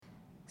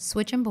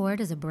Switching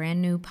Board is a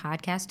brand new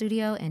podcast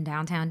studio in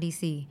downtown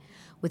DC.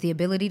 With the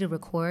ability to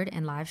record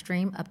and live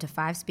stream up to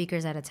 5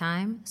 speakers at a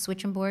time,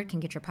 Switching Board can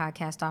get your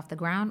podcast off the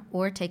ground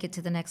or take it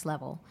to the next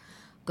level.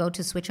 Go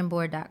to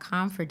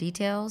switchingboard.com for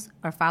details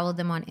or follow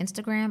them on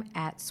Instagram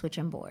at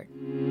switchingboard.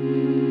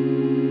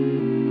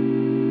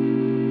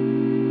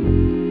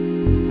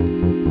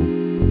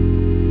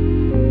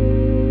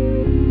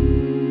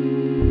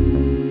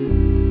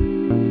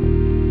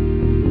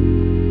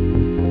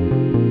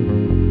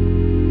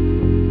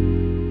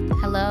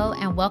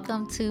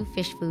 Welcome to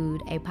Fish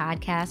Food, a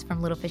podcast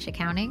from Little Fish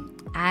Accounting.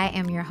 I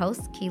am your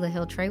host, Keela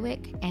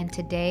Hill-Trawick, and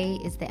today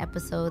is the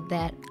episode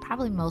that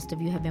probably most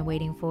of you have been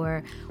waiting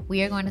for.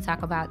 We are going to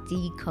talk about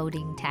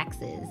decoding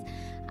taxes.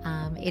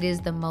 It is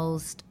the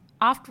most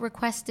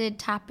oft-requested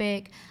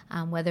topic,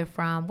 whether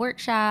from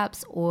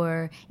workshops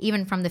or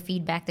even from the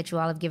feedback that you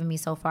all have given me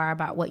so far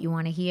about what you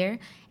want to hear.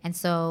 And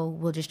so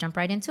we'll just jump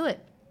right into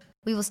it.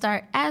 We will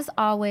start, as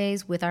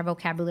always, with our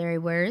vocabulary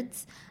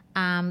words.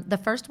 The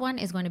first one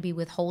is going to be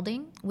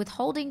withholding.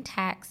 Withholding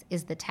tax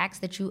is the tax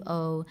that you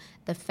owe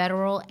the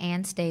federal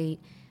and state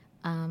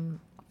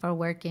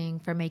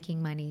for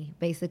making money.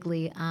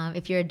 Basically,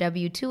 if you're a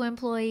W-2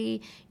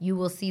 employee, you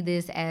will see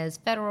this as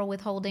federal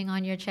withholding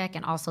on your check,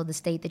 and also the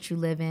state that you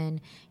live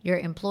in. Your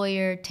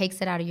employer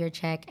takes it out of your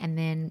check and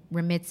then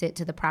remits it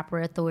to the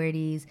proper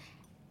authorities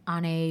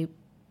on a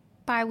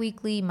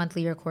bi-weekly,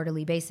 monthly, or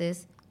quarterly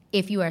basis.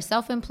 If you are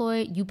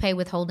self-employed, you pay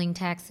withholding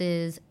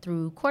taxes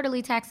through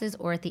quarterly taxes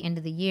or at the end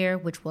of the year,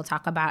 which we'll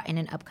talk about in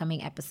an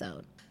upcoming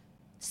episode.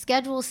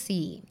 Schedule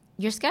C.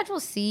 Your Schedule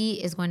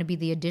C is going to be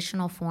the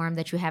additional form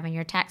that you have in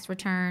your tax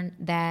return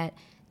that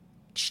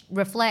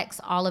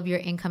reflects all of your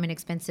income and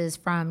expenses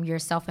from your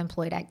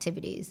self-employed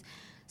activities.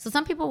 So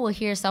some people will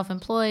hear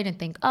self-employed and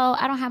think, oh,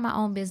 I don't have my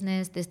own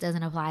business. This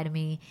doesn't apply to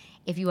me.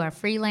 If you are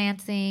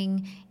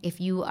freelancing,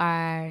 if you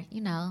are,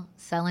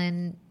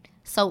 selling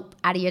soap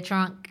out of your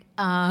trunk,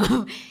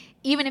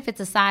 even if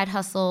it's a side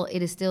hustle,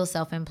 it is still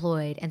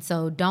self-employed. And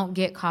so don't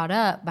get caught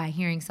up by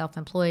hearing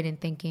self-employed and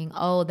thinking,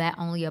 oh, that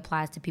only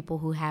applies to people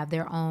who have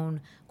their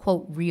own,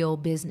 quote, real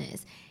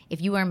business.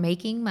 If you are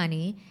making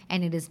money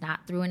and it is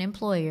not through an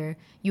employer,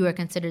 you are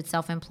considered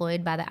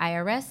self-employed by the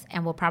IRS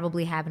and will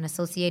probably have an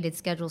associated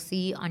Schedule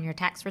C on your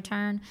tax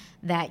return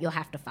that you'll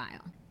have to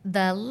file.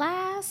 The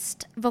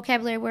last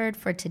vocabulary word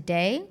for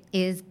today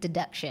is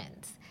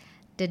deductions.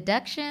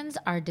 Deductions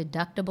are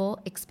deductible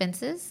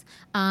expenses.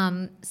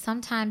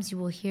 Sometimes you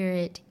will hear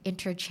it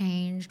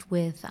interchanged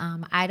with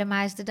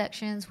itemized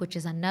deductions, which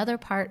is another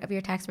part of your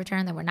tax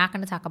return that we're not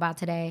going to talk about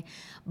today.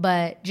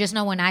 But just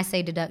know when I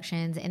say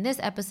deductions, in this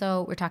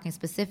episode, we're talking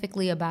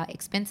specifically about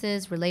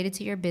expenses related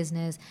to your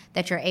business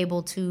that you're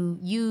able to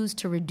use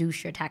to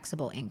reduce your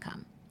taxable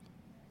income.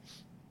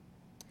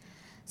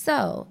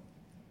 So,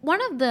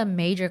 one of the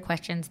major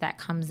questions that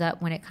comes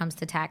up when it comes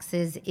to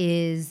taxes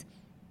is,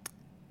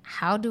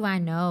 how do I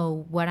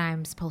know what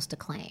I'm supposed to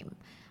claim?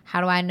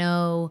 How do I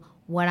know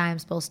what I'm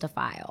supposed to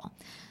file?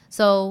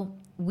 So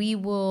we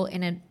will,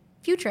 in a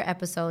future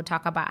episode,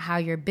 talk about how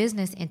your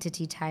business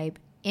entity type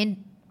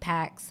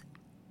impacts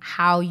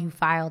how you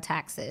file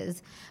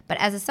taxes. But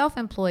as a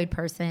self-employed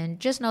person,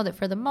 just know that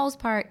for the most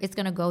part, it's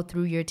going to go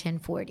through your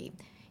 1040.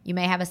 You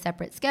may have a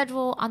separate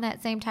schedule on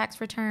that same tax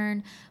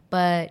return,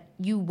 but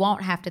you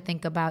won't have to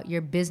think about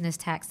your business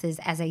taxes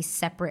as a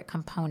separate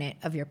component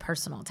of your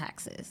personal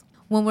taxes.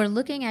 When we're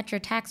looking at your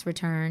tax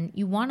return,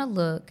 you want to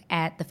look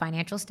at the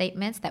financial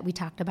statements that we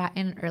talked about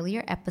in an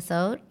earlier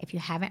episode. If you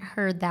haven't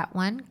heard that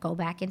one, go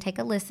back and take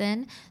a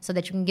listen so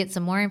that you can get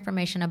some more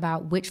information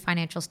about which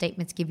financial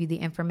statements give you the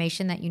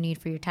information that you need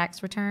for your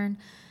tax return.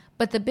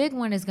 But the big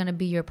one is going to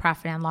be your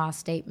profit and loss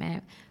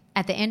statement.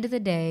 At the end of the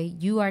day,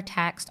 you are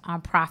taxed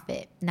on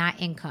profit, not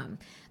income.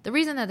 The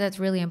reason that that's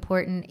really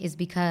important is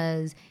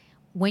because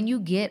when you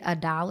get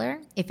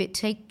 $1, if it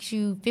takes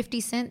you 50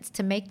 cents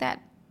to make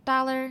that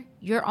 $1,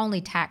 you're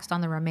only taxed on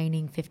the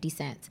remaining 50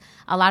 cents.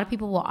 A lot of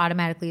people will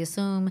automatically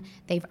assume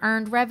they've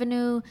earned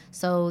revenue,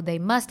 so they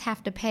must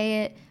have to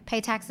pay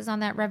taxes on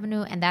that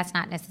revenue, and that's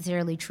not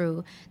necessarily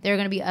true. There are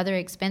going to be other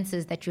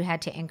expenses that you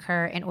had to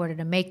incur in order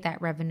to make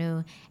that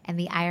revenue, and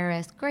the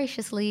IRS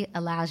graciously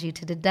allows you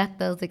to deduct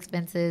those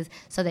expenses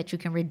so that you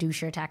can reduce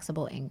your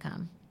taxable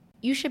income.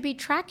 You should be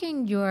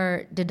tracking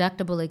your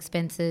deductible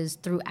expenses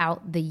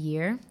throughout the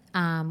year.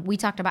 We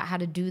talked about how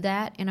to do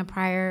that in a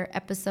prior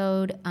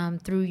episode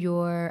through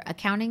your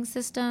accounting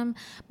system,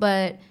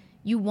 but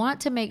you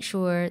want to make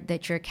sure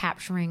that you're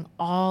capturing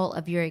all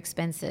of your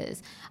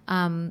expenses.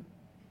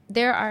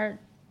 There are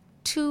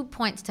 2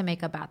 points to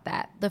make about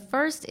that. The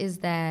first is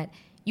that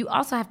you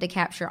also have to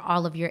capture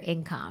all of your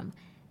income.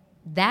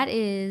 That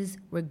is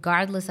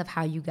regardless of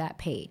how you got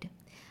paid.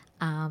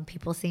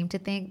 People seem to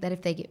think that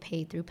if they get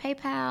paid through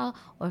PayPal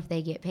or if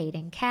they get paid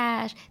in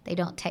cash, they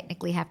don't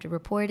technically have to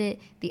report it.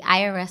 The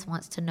IRS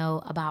wants to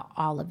know about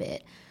all of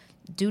it.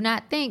 Do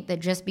not think that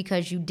just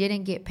because you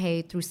didn't get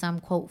paid through some,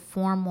 quote,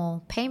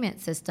 formal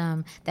payment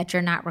system that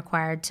you're not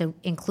required to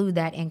include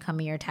that income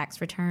in your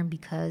tax return,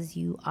 because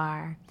you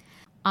are.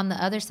 On the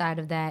other side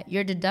of that,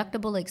 your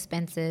deductible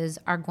expenses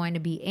are going to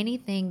be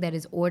anything that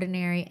is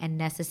ordinary and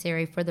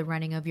necessary for the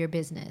running of your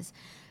business.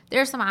 There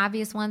are some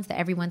obvious ones that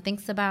everyone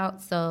thinks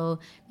about. So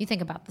you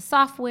think about the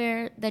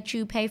software that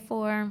you pay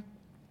for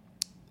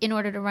in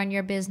order to run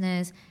your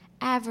business,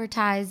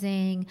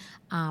 advertising,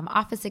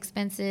 office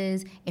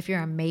expenses. If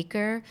you're a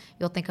maker,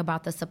 you'll think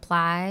about the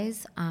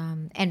supplies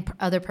and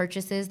other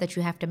purchases that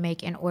you have to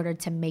make in order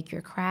to make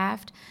your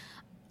craft.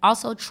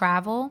 Also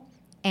travel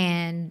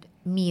and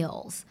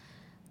meals.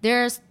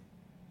 There are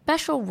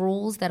special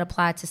rules that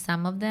apply to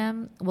some of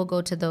them. We'll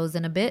go to those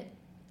in a bit.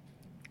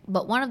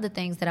 But one of the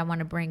things that I want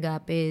to bring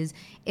up is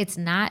it's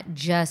not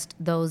just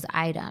those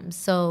items.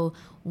 So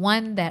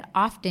one that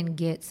often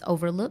gets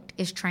overlooked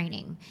is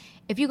training.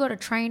 If you go to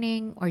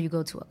training or you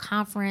go to a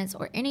conference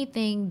or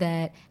anything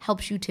that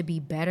helps you to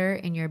be better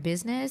in your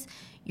business,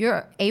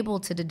 you're able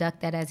to deduct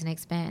that as an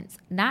expense,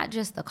 not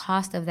just the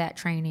cost of that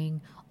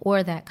training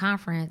or that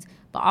conference,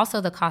 but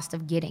also the cost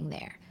of getting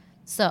there.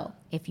 So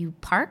if you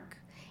park,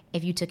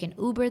 if you took an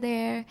Uber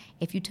there,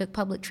 if you took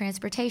public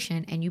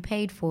transportation and you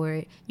paid for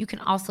it, you can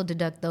also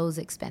deduct those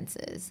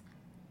expenses.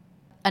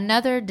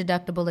 Another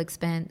deductible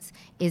expense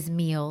is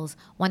meals.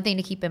 One thing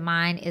to keep in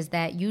mind is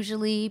that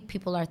usually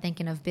people are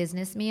thinking of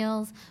business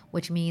meals,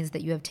 which means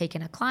that you have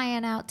taken a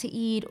client out to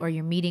eat or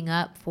you're meeting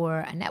up for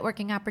a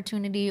networking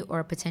opportunity or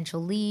a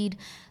potential lead.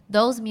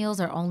 Those meals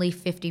are only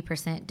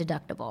 50%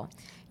 deductible.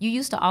 You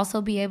used to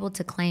also be able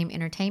to claim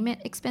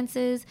entertainment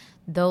expenses.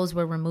 Those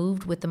were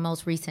removed with the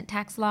most recent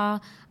tax law.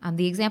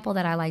 The example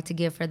that I like to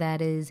give for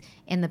that is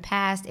in the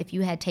past, if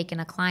you had taken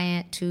a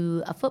client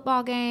to a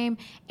football game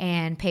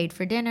and paid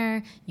for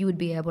dinner, you would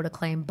be able to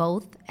claim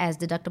both as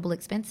deductible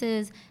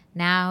expenses.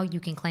 Now you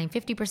can claim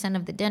 50%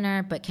 of the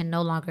dinner, but can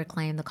no longer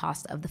claim the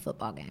cost of the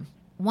football game.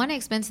 One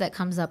expense that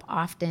comes up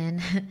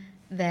often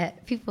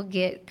that people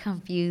get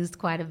confused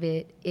quite a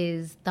bit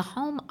is the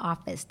home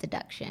office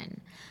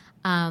deduction.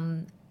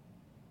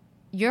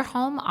 Your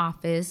home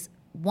office,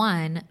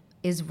 one,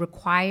 is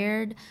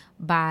required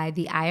by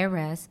the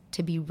IRS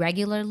to be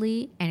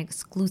regularly and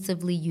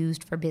exclusively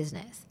used for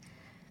business.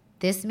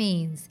 This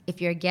means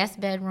if your guest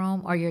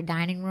bedroom or your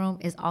dining room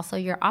is also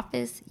your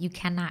office, you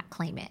cannot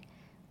claim it.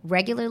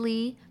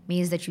 Regularly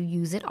means that you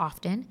use it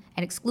often,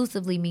 and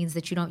exclusively means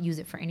that you don't use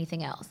it for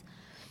anything else.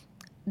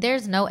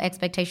 There's no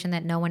expectation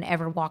that no one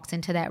ever walks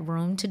into that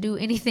room to do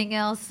anything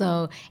else.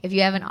 So if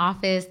you have an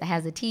office that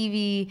has a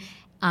TV,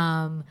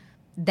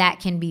 that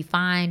can be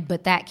fine,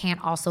 but that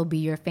can't also be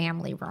your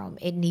family room.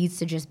 It needs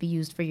to just be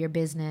used for your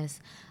business.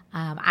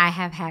 I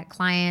have had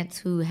clients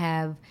who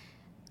have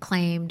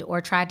claimed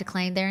or tried to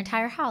claim their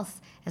entire house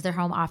as their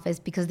home office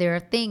because there are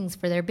things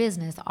for their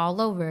business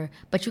all over,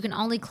 but you can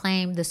only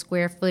claim the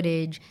square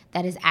footage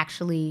that is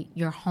actually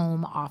your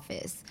home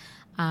office.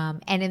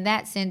 And in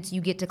that sense, you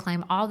get to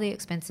claim all the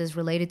expenses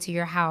related to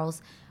your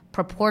house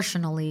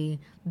proportionally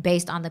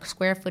based on the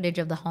square footage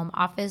of the home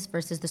office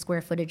versus the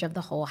square footage of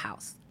the whole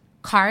house.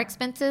 Car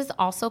expenses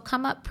also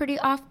come up pretty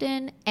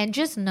often, and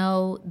just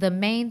know the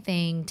main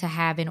thing to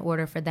have in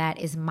order for that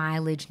is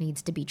mileage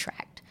needs to be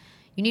tracked.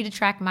 You need to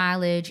track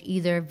mileage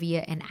either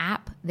via an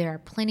app. There are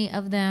plenty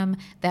of them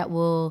that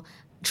will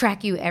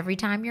track you every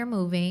time you're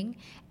moving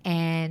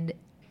and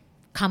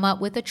come up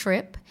with a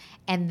trip,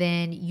 and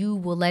then you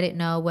will let it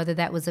know whether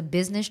that was a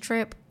business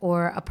trip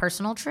or a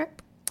personal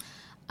trip.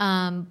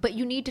 But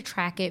you need to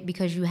track it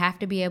because you have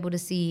to be able to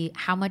see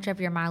how much of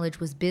your mileage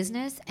was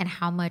business and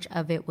how much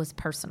of it was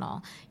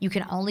personal. You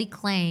can only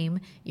claim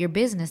your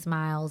business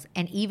miles,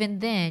 and even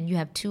then you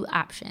have two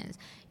options.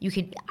 You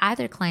can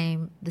either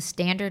claim the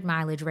standard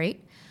mileage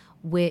rate,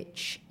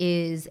 which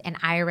is an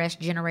IRS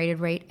generated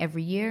rate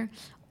every year,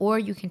 or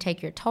you can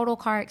take your total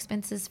car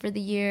expenses for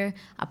the year,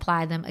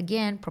 apply them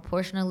again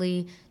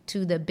proportionally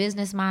to the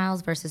business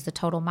miles versus the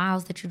total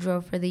miles that you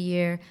drove for the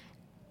year,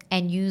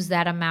 and use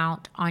that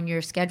amount on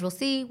your Schedule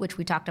C, which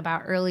we talked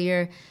about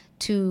earlier,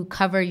 to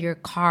cover your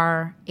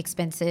car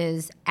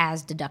expenses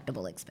as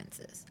deductible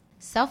expenses.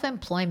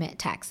 Self-employment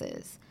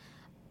taxes.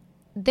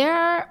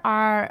 There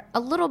are a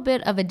little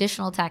bit of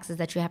additional taxes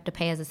that you have to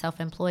pay as a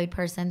self-employed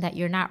person that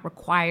you're not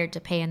required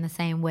to pay in the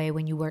same way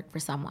when you work for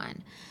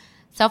someone.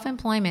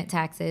 Self-employment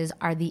taxes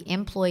are the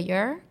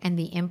employer and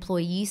the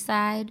employee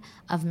side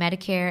of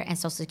Medicare and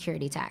Social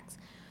Security tax.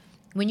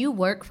 When you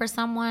work for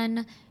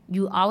someone,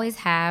 you always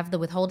have the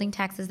withholding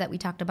taxes that we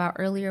talked about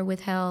earlier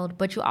withheld,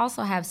 but you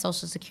also have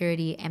Social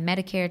Security and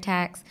Medicare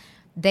tax.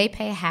 They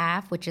pay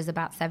half, which is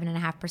about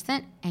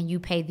 7.5%, and you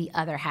pay the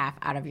other half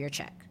out of your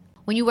check.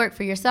 When you work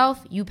for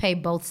yourself, you pay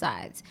both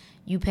sides.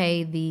 You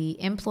pay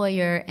the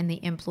employer and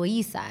the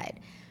employee side.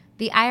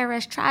 The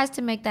IRS tries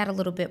to make that a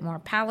little bit more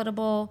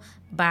palatable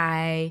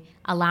by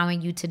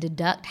allowing you to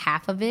deduct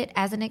half of it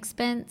as an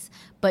expense,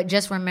 but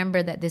just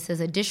remember that this is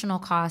additional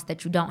cost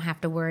that you don't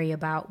have to worry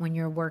about when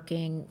you're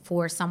working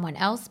for someone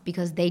else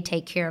because they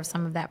take care of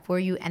some of that for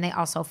you and they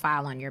also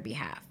file on your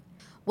behalf.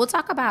 We'll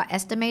talk about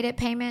estimated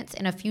payments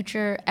in a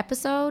future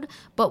episode,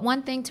 but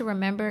one thing to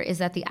remember is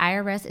that the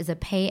IRS is a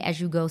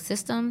pay-as-you-go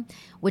system,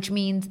 which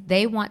means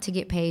they want to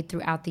get paid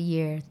throughout the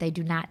year. They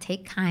do not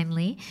take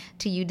kindly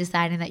to you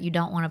deciding that you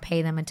don't want to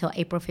pay them until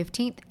April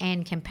 15th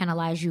and can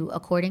penalize you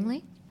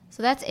accordingly.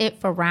 So that's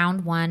it for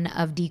round 1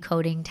 of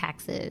decoding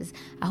taxes.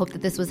 I hope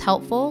that this was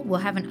helpful. We'll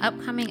have an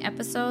upcoming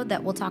episode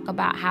that will talk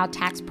about how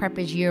tax prep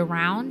is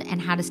year-round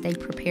and how to stay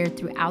prepared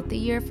throughout the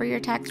year for your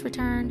tax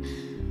return.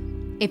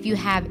 If you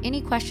have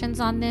any questions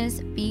on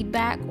this,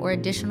 feedback, or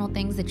additional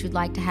things that you'd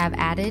like to have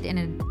added in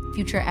a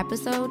future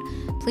episode,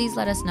 please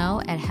let us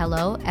know at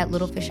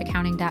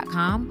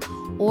hello@littlefishaccounting.com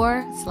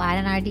or slide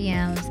in our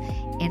DMs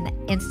in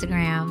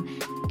Instagram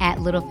at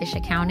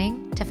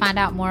littlefishaccounting. To find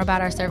out more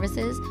about our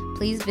services,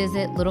 please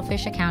visit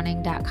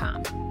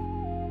littlefishaccounting.com.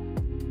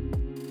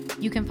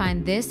 You can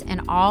find this and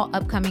all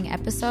upcoming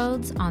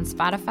episodes on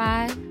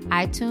Spotify,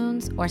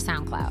 iTunes, or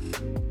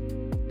SoundCloud.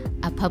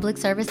 A public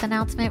service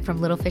announcement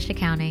from Little Fish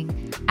Accounting.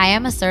 I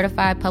am a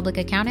certified public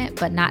accountant,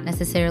 but not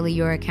necessarily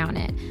your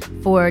accountant.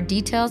 For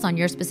details on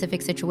your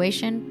specific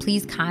situation,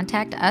 please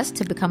contact us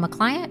to become a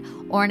client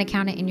or an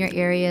accountant in your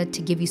area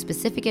to give you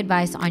specific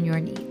advice on your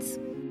needs.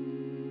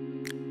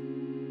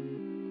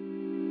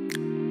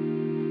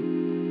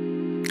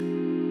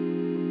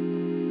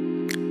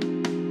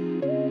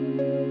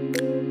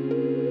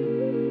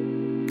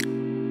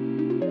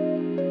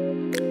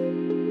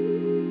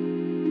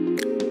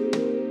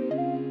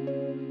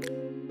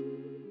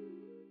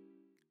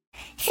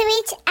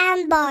 Switch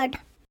and board.